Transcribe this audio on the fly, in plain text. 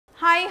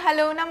Hi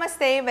hello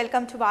నమస్తే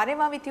welcome to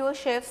వారేవా with your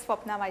chef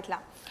స్వప్న వైట్ల.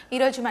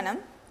 ఈరోజు మనం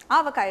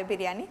ఆవకాయ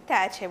బిర్యానీ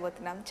తయారు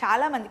చేయబోతున్నాం.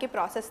 చాలామందికి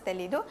ప్రాసెస్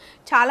తెలీదు.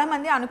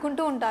 చాలామంది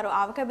అనుకుంటూ ఉంటారు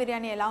ఆవకాయ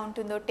బిర్యానీ ఎలా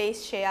ఉంటుందో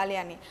టేస్ట్ చేయాలి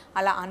అని.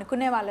 అలా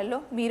అనుకునే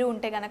వాళ్ళలో మీరు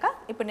ఉంటే గనక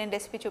ఇప్పుడు నేను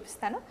రెసిపీ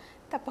చూపిస్తాను,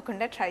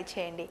 తప్పకుండా ట్రై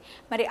చేయండి.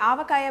 మరి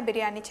ఆవకాయ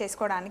బిర్యానీ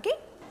చేసుకోవడానికి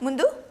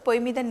ముందు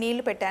పొయ్యి మీద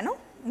నీళ్లు పెట్టాను.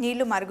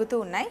 నీళ్లు మరుగుతూ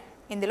ఉన్నాయి.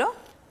 ఇందులో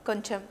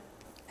కొంచెం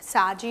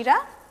షాజీరా,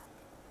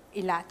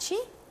 ఇలాచి,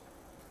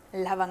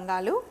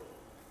 లవంగాలు,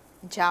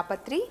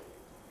 జాపత్రి,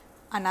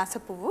 అనాస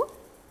పువ్వు,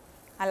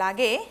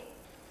 అలాగే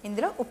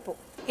ఇందులో ఉప్పు.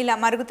 ఇలా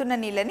మరుగుతున్న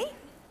నీళ్ళని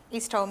ఈ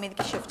స్టవ్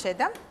మీదకి షిఫ్ట్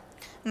చేద్దాం.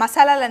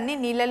 మసాలాలన్నీ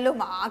నీళ్ళల్లో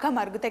బాగా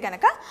మరుగుతే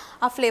కనుక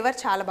ఆ ఫ్లేవర్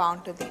చాలా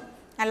బాగుంటుంది.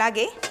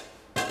 అలాగే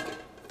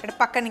ఇక్కడ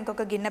పక్కన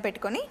ఇంకొక గిన్నె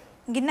పెట్టుకొని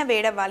గిన్నె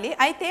వేడవ్వాలి.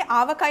 అయితే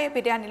ఆవకాయ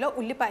బిర్యానీలో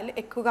ఉల్లిపాయలు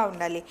ఎక్కువగా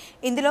ఉండాలి.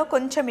 ఇందులో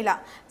కొంచెం ఇలా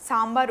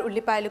సాంబార్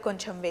ఉల్లిపాయలు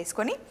కొంచెం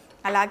వేసుకొని,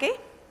 అలాగే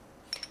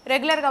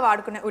రెగ్యులర్గా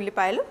వాడుకునే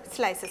ఉల్లిపాయలు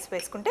స్లైసెస్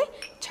వేసుకుంటే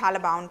చాలా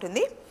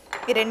బాగుంటుంది.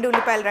 ఈ రెండు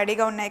ఉల్లిపాయలు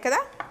రెడీగా ఉన్నాయి కదా.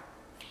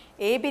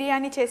 ఏ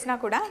బిర్యానీ చేసినా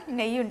కూడా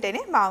నెయ్యి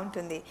ఉంటేనే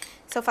బాగుంటుంది.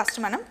 సో ఫస్ట్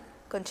మనం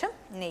కొంచెం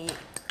నెయ్యి,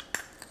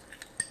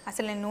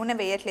 అసలు నేను నూనె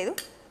వేయట్లేదు,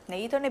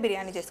 నెయ్యితోనే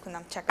బిర్యానీ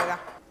చేసుకుందాం చక్కగా.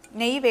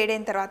 నెయ్యి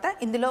వేడైన తర్వాత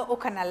ఇందులో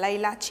ఒక నల్ల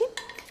ఇలాచి,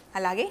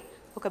 అలాగే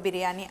ఒక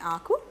బిర్యానీ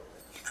ఆకు,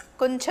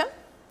 కొంచెం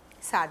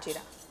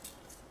షాజీరా,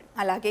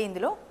 అలాగే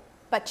ఇందులో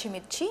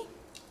పచ్చిమిర్చి,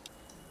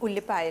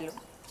 ఉల్లిపాయలు,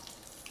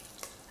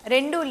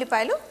 2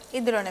 ఉల్లిపాయలు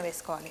ఇందులోనే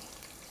వేసుకోవాలి.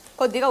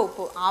 కొద్దిగా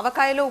ఉప్పు,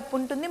 ఆవకాయలో ఉప్పు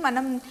ఉంటుంది,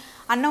 మనం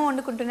అన్నం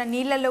వండుకుంటున్న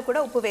నీళ్ళల్లో కూడా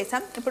ఉప్పు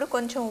వేసాం. ఇప్పుడు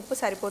కొంచెం ఉప్పు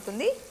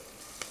సరిపోతుంది.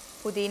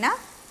 పుదీనా,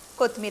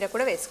 కొత్తిమీర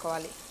కూడా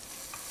వేసుకోవాలి.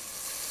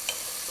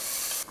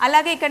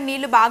 అలాగే ఇక్కడ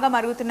నీళ్లు బాగా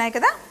మరుగుతున్నాయి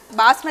కదా.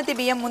 బాస్మతి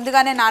బియ్యం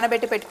ముందుగానే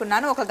నానబెట్టి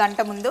పెట్టుకున్నాను. 1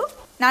 గంట ముందు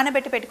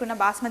నానబెట్టి పెట్టుకున్న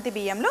బాస్మతి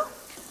బియ్యంలో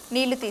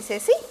నీళ్లు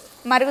తీసేసి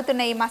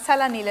మరుగుతున్న ఈ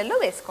మసాలా నీళ్ళల్లో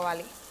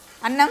వేసుకోవాలి.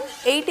 అన్నం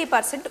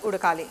 80%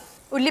 ఉడకాలి.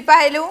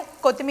 ఉల్లిపాయలు,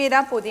 కొత్తిమీర,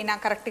 పుదీనా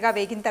కరెక్ట్గా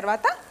వేగిన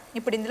తర్వాత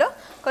ఇప్పుడు ఇందులో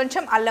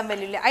కొంచెం అల్లం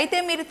వెల్లుల్లి. అయితే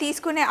మీరు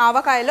తీసుకునే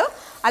ఆవకాయలో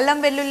అల్లం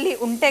వెల్లుల్లి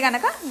ఉంటే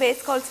గనక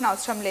వేసుకోవాల్సిన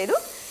అవసరం లేదు.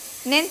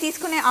 నేను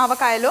తీసుకునే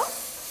ఆవకాయలో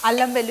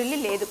అల్లం వెల్లుల్లి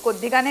లేదు,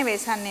 కొద్దిగానే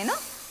వేసాను నేను.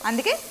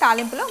 అందుకే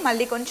తాలింపులో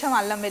మళ్ళీ కొంచెం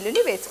అల్లం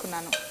వెల్లుల్లి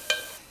వేసుకున్నాను.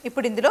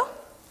 ఇప్పుడు ఇందులో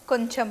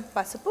కొంచెం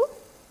పసుపు,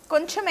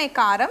 కొంచెమే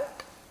కారం,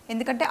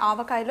 ఎందుకంటే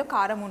ఆవకాయలో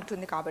కారం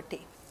ఉంటుంది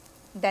కాబట్టి,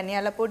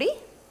 ధనియాల పొడి,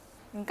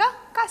 ఇంకా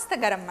కాస్త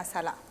గరం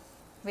మసాలా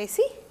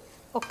వేసి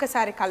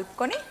ఒక్కసారి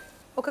కలుపుకొని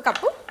 1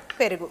 కప్పు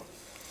పెరుగు.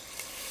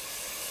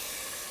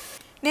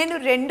 నేను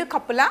 2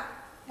 కప్పుల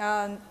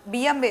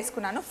బియ్యం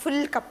వేసుకున్నాను.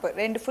 ఫుల్ కప్,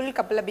 2 ఫుల్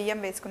కప్పుల బియ్యం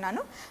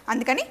వేసుకున్నాను.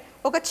 అందుకని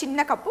 1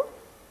 చిన్న కప్పు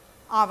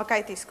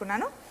ఆవకాయ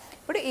తీసుకున్నాను.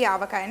 ఇప్పుడు ఈ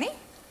ఆవకాయని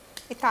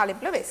ఈ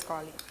తాలింపులో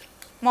వేసుకోవాలి.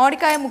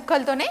 మామిడికాయ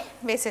ముక్కలతోనే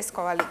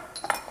వేసేసుకోవాలి.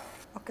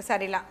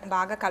 ఒక్కసారి ఇలా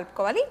బాగా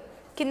కలుపుకోవాలి.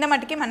 కింద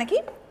మటుకి మనకి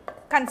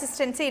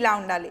కన్సిస్టెన్సీ ఇలా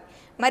ఉండాలి.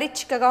 మరి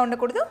చిక్కగా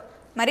ఉండకూడదు,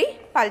 మరి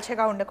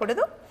పల్చగా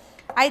ఉండకూడదు.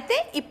 అయితే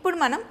ఇప్పుడు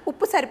మనం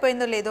ఉప్పు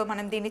సరిపోయిందో లేదో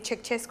మనం దీన్ని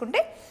చెక్ చేసుకుంటే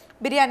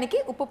బిర్యానీకి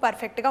ఉప్పు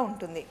పర్ఫెక్ట్గా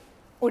ఉంటుంది.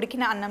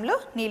 ఉడికిన అన్నంలో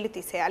నీళ్లు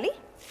తీసేయాలి.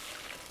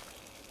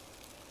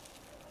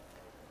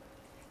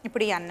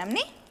 ఇప్పుడు ఈ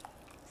అన్నంని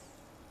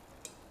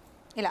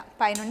ఇలా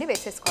పైనుండి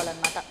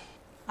వేసేసుకోవాలన్నమాట.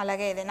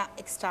 అలాగే ఏదైనా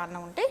ఎక్స్ట్రా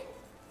అన్నం ఉంటే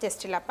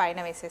జస్ట్ ఇలా పైన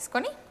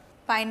వేసేసుకొని,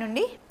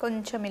 పైనుండి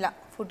కొంచెం ఇలా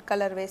ఫుడ్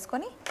కలర్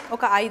వేసుకొని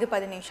ఒక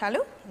 5-10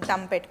 నిమిషాలు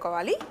దమ్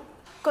పెట్టుకోవాలి.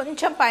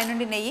 కొంచెం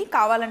పైనుండి నెయ్యి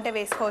కావాలంటే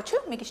వేసుకోవచ్చు,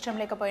 మీకు ఇష్టం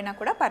లేకపోయినా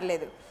కూడా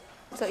పర్లేదు.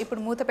 సో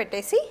ఇప్పుడు మూత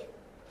పెట్టేసి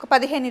ఒక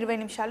 15-20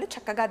 నిమిషాలు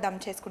చక్కగా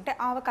దమ్ చేసుకుంటే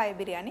ఆవకాయ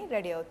బిర్యానీ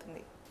రెడీ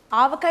అవుతుంది.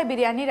 ఆవకాయ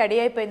బిర్యానీ రెడీ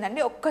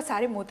అయిపోయిందండి.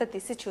 ఒక్కసారి మూత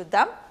తీసి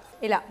చూద్దాం.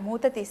 ఇలా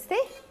మూత తీస్తే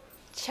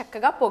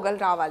చక్కగా పొగలు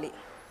రావాలి.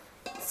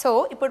 సో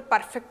ఇప్పుడు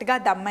పర్ఫెక్ట్గా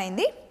దమ్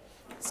అయింది.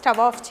 స్టవ్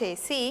ఆఫ్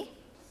చేసి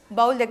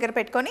బౌల్ దగ్గర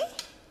పెట్టుకొని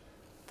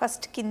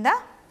ఫస్ట్ కింద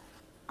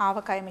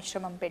ఆవకాయ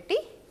మిశ్రమం పెట్టి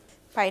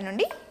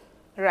పైనుండి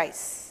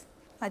రైస్,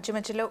 మధ్య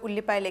మధ్యలో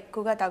ఉల్లిపాయలు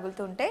ఎక్కువగా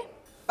తగులుతుంటే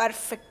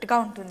పర్ఫెక్ట్గా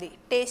ఉంటుంది.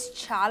 టేస్ట్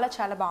చాలా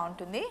చాలా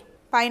బాగుంటుంది.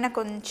 పైన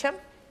కొంచెం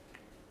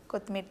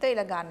కొత్తిమీరతో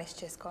ఇలా గార్నిష్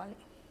చేసుకోవాలి.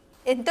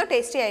 ఎంతో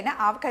టేస్టీ అయిన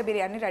ఆవకాయ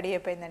బిర్యానీ రెడీ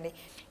అయిపోయిందండి.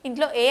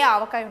 ఇంట్లో ఏ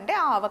ఆవకాయ ఉంటే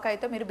ఆ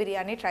ఆవకాయతో మీరు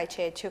బిర్యానీ ట్రై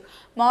చేయొచ్చు.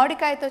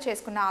 మామిడికాయతో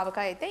చేసుకున్న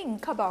ఆవకాయ అయితే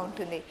ఇంకా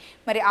బాగుంటుంది.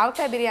 మరి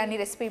ఆవకాయ బిర్యానీ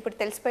రెసిపీ ఇప్పుడు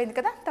తెలిసిపోయింది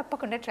కదా,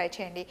 తప్పకుండా ట్రై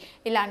చేయండి.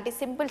 ఇలాంటి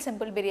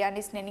సింపుల్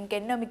బిర్యానీస్ నేను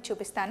ఇంకెన్నో మీకు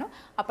చూపిస్తాను.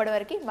 అప్పటి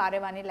వరకు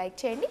వారేవాని లైక్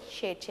చేయండి,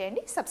 షేర్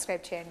చేయండి,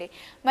 సబ్స్క్రైబ్ చేయండి.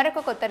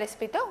 మరొక కొత్త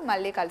రెసిపీతో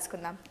మళ్ళీ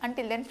కలుసుకుందాం.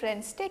 Until then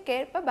friends, take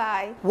care,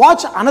 bye.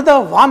 Watch another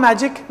Wow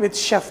Magic with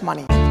Chef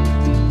Mani.